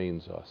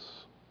sustains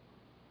us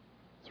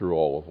through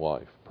all of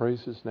life.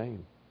 Praise his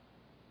name.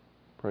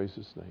 Praise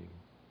his name.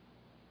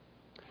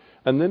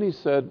 And then he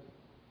said,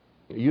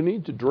 you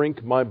need to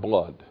drink my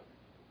blood.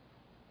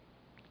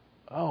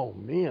 Oh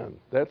man,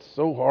 that's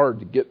so hard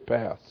to get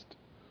past.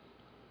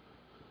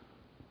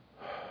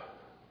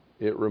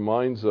 It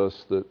reminds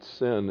us that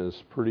sin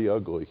is pretty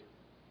ugly.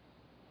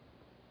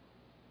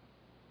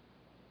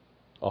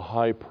 A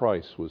high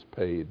price was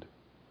paid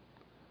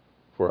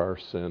for our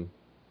sin.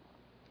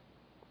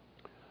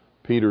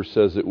 Peter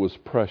says it was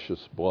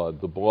precious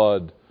blood, the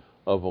blood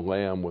of a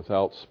lamb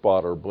without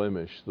spot or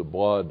blemish, the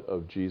blood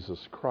of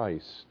Jesus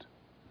Christ.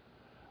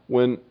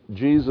 When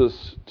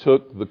Jesus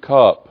took the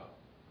cup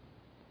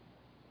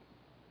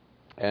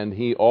and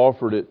he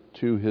offered it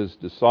to his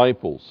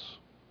disciples,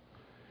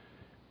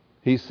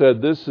 he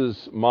said, this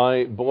is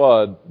my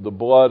blood, the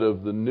blood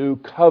of the new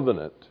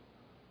covenant,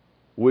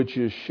 which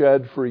is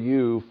shed for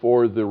you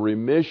for the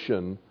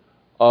remission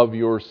of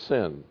your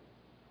sin.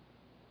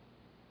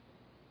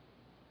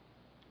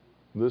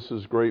 This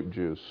is grape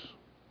juice.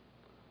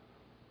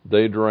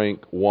 They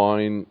drank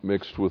wine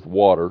mixed with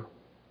water.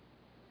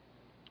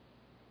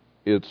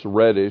 It's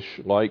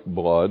reddish like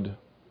blood.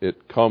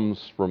 It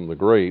comes from the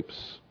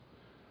grapes.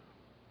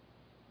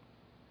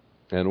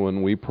 And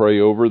when we pray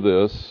over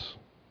this,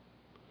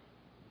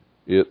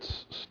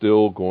 it's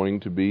still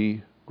going to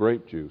be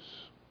grape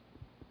juice.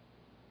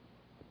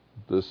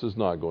 This is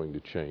not going to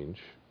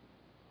change.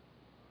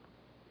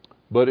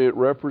 But it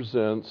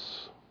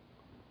represents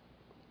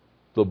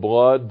the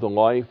blood, the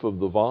life of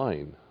the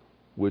vine,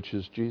 which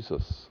is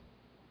Jesus.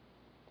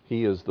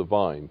 He is the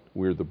vine,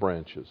 we're the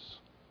branches.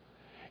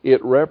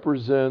 It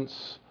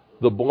represents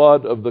the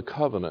blood of the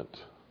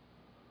covenant,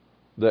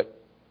 that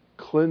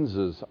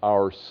cleanses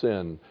our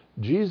sin.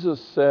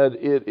 Jesus said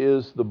it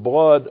is the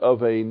blood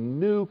of a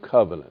new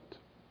covenant.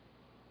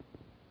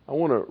 I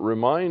want to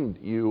remind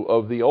you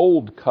of the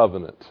old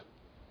covenant.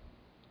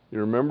 You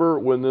remember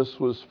when this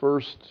was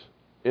first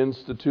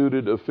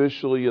instituted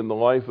officially in the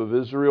life of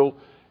Israel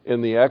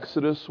in the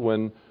Exodus,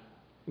 when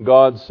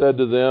God said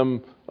to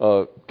them,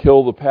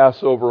 kill the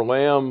Passover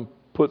lamb,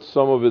 put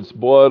some of its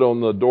blood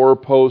on the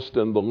doorpost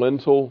and the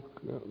lintel,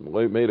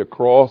 made a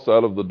cross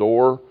out of the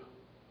door,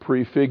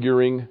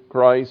 prefiguring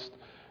Christ.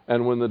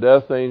 And when the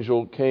death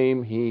angel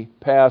came, he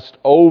passed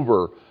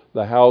over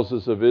the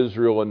houses of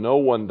Israel, and no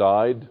one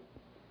died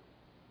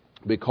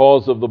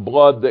because of the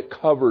blood that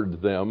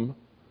covered them.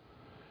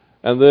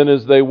 And then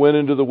as they went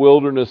into the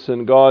wilderness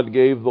and God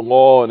gave the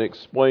law and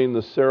explained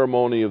the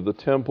ceremony of the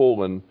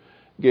temple and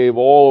gave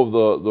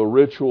all of the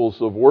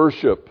rituals of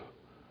worship,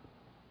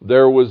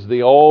 there was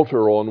the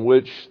altar on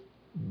which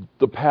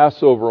the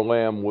Passover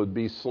lamb would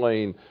be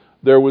slain.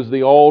 There was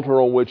the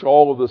altar on which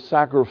all of the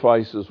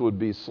sacrifices would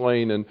be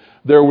slain. And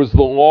there was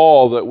the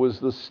law that was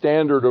the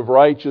standard of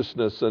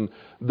righteousness. And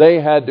they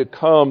had to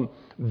come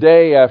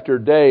day after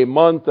day,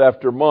 month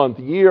after month,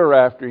 year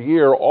after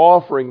year,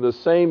 offering the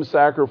same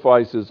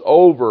sacrifices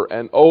over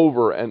and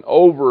over and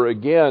over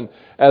again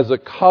as a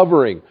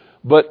covering.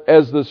 But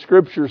as the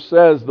Scripture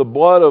says, the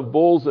blood of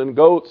bulls and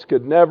goats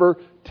could never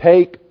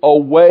take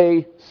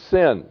away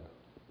sin.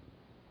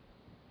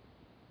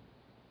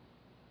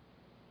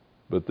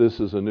 But this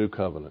is a new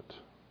covenant.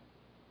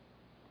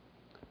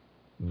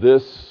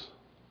 This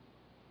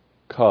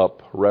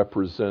cup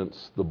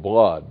represents the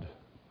blood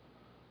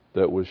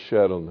that was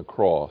shed on the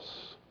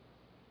cross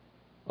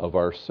of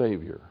our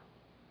Savior,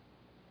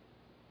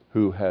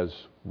 who has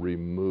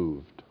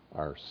removed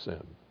our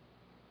sin.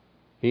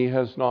 He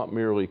has not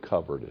merely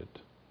covered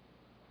it.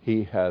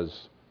 He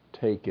has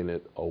taken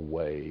it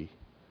away.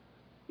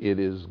 It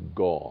is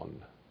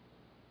gone.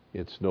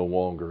 It's no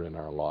longer in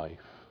our life.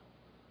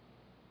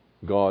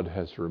 God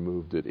has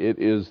removed it. It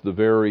is the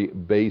very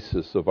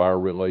basis of our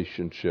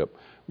relationship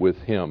with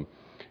Him.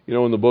 You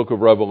know, in the book of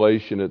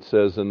Revelation it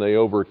says, and they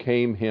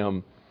overcame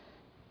Him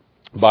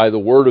by the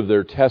word of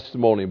their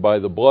testimony, by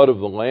the blood of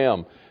the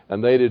Lamb,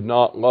 and they did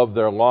not love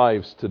their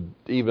lives to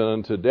even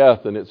unto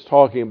death. And it's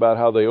talking about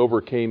how they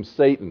overcame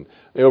Satan.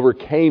 They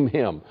overcame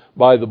him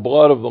by the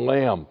blood of the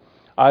Lamb.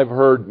 I've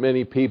heard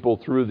many people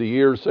through the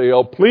years say,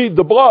 "Oh, plead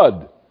the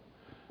blood."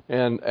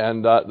 And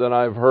then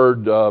I've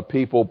heard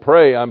people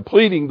pray, "I'm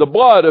pleading the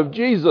blood of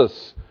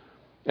Jesus."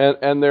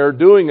 And they're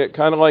doing it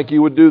kind of like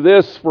you would do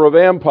this for a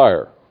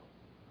vampire.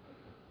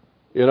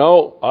 You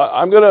know,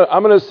 I'm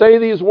gonna say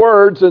these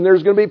words, and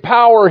there's going to be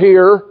power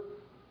here.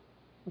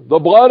 The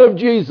blood of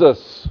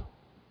Jesus.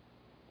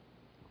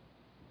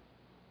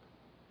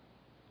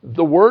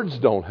 The words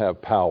don't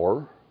have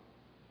power.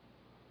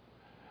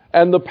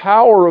 And the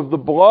power of the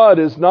blood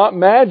is not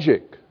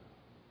magic.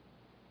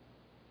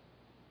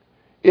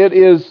 It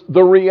is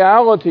the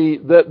reality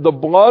that the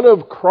blood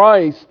of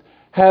Christ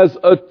has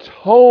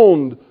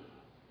atoned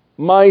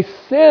my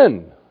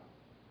sin.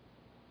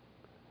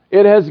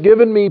 It has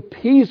given me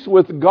peace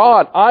with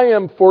God. I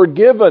am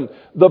forgiven.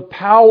 The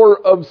power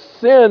of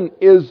sin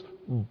is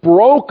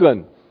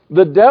broken.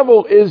 The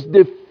devil is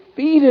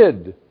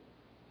defeated.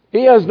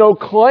 He has no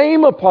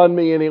claim upon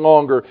me any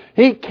longer.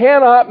 He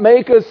cannot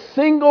make a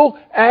single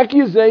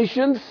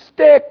accusation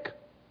stick.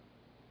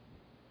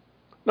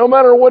 No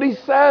matter what he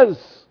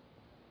says.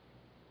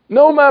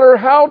 No matter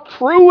how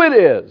true it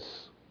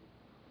is.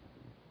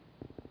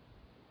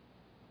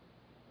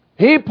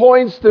 He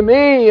points to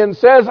me and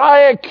says, "I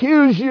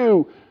accuse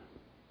you."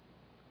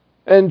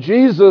 And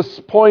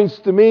Jesus points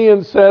to me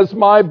and says,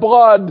 "My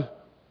blood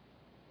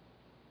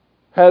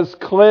has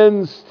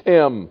cleansed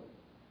him."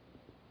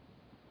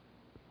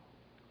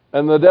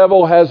 And the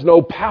devil has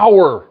no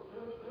power.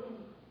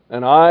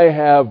 And I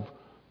have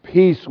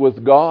peace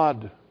with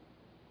God.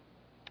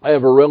 I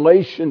have a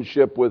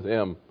relationship with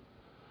Him.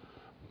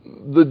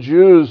 The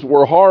Jews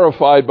were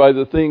horrified by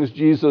the things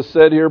Jesus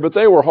said here, but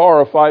they were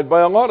horrified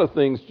by a lot of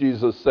things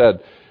Jesus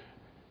said.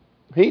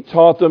 He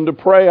taught them to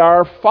pray,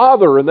 "Our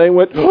Father," and they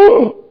went,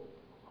 "Oh,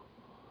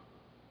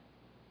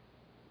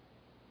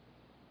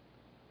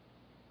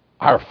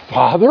 our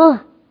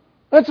Father?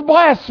 That's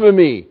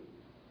blasphemy.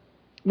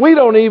 We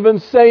don't even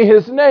say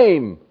His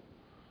name."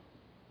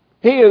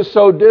 He is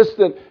so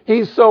distant.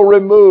 He's so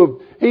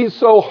removed. He's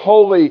so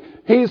holy.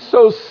 He's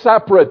so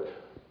separate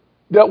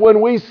that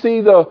when we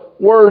see the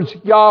words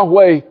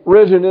Yahweh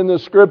written in the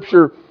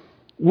Scripture,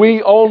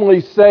 we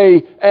only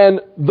say,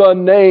 "And the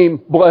name,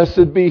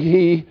 blessed be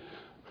He,"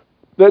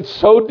 that's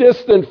so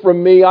distant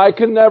from me, I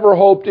can never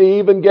hope to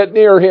even get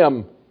near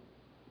Him.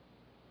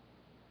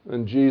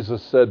 And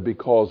Jesus said,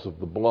 because of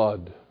the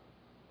blood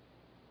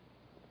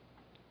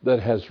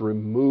that has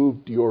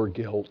removed your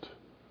guilt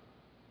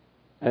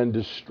and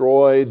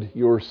destroyed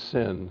your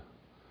sin,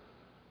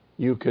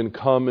 you can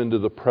come into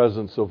the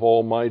presence of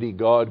Almighty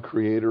God,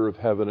 Creator of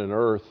heaven and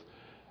earth,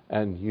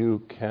 and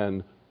you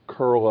can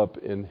curl up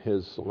in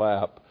His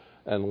lap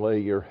and lay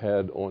your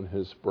head on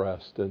His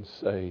breast and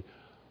say,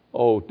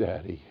 "Oh,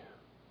 Daddy,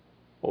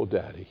 Oh,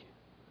 Daddy,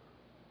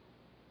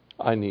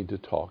 I need to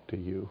talk to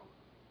you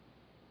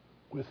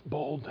with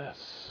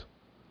boldness.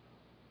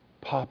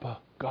 Papa,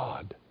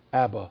 God,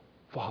 Abba,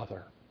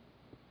 Father.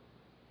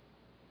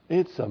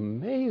 It's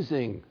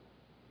amazing.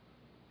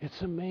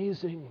 It's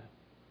amazing.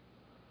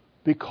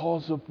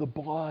 Because of the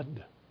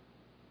blood,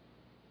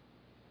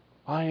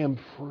 I am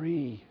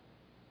free.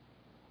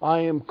 I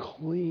am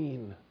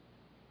clean.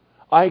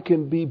 I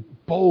can be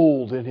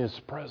bold in His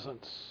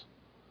presence.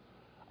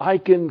 I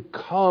can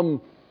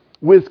come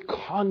with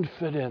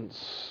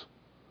confidence.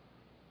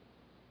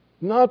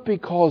 Not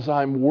because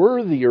I'm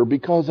worthy or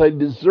because I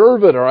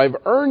deserve it or I've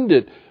earned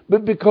it,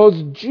 but because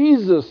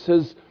Jesus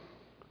has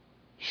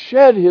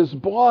shed His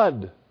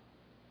blood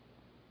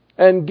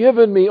and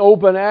given me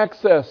open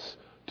access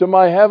to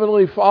my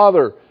Heavenly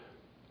Father.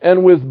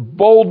 And with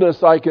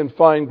boldness I can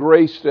find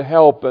grace to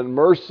help and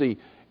mercy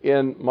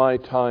in my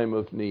time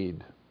of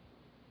need.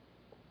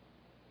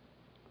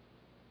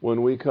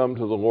 When we come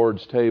to the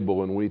Lord's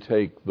table and we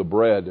take the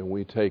bread and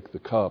we take the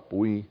cup,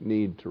 we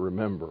need to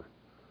remember.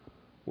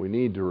 We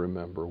need to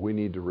remember. We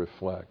need to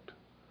reflect.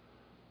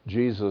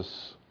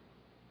 Jesus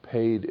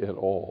paid it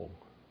all.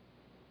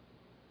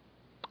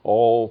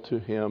 All to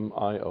Him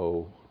I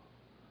owe.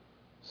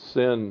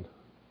 Sin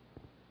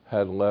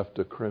had left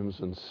a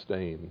crimson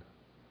stain.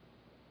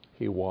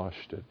 He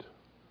washed it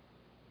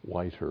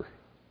whiter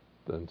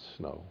than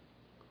snow.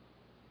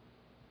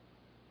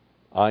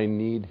 I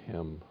need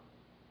Him.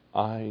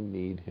 I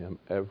need Him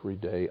every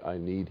day. I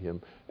need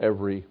Him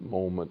every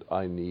moment.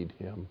 I need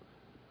Him.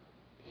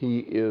 He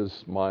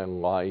is my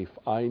life.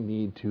 I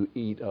need to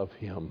eat of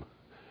Him.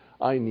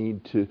 I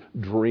need to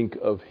drink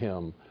of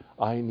Him.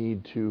 I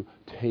need to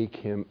take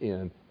Him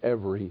in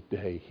every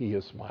day. He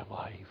is my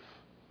life.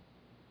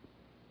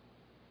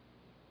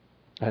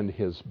 And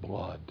His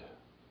blood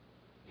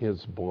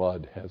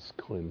has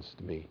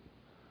cleansed me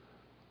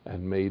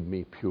and made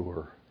me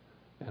pure.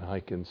 And I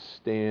can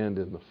stand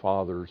in the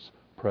Father's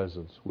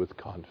presence with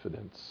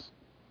confidence.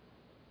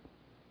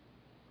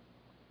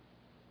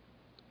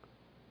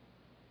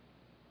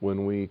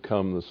 When we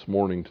come this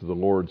morning to the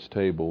Lord's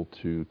table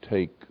to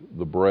take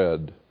the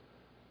bread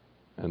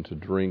and to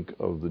drink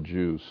of the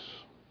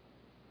juice,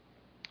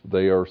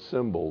 they are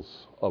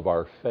symbols of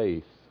our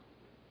faith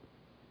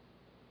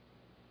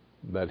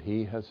that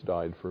He has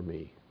died for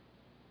me,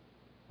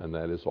 and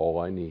that is all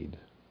I need,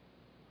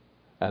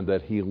 and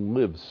that He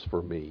lives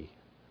for me,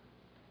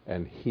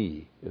 and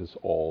He is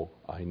all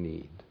I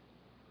need.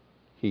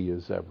 He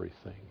is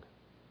everything.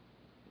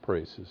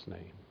 Praise His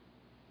name.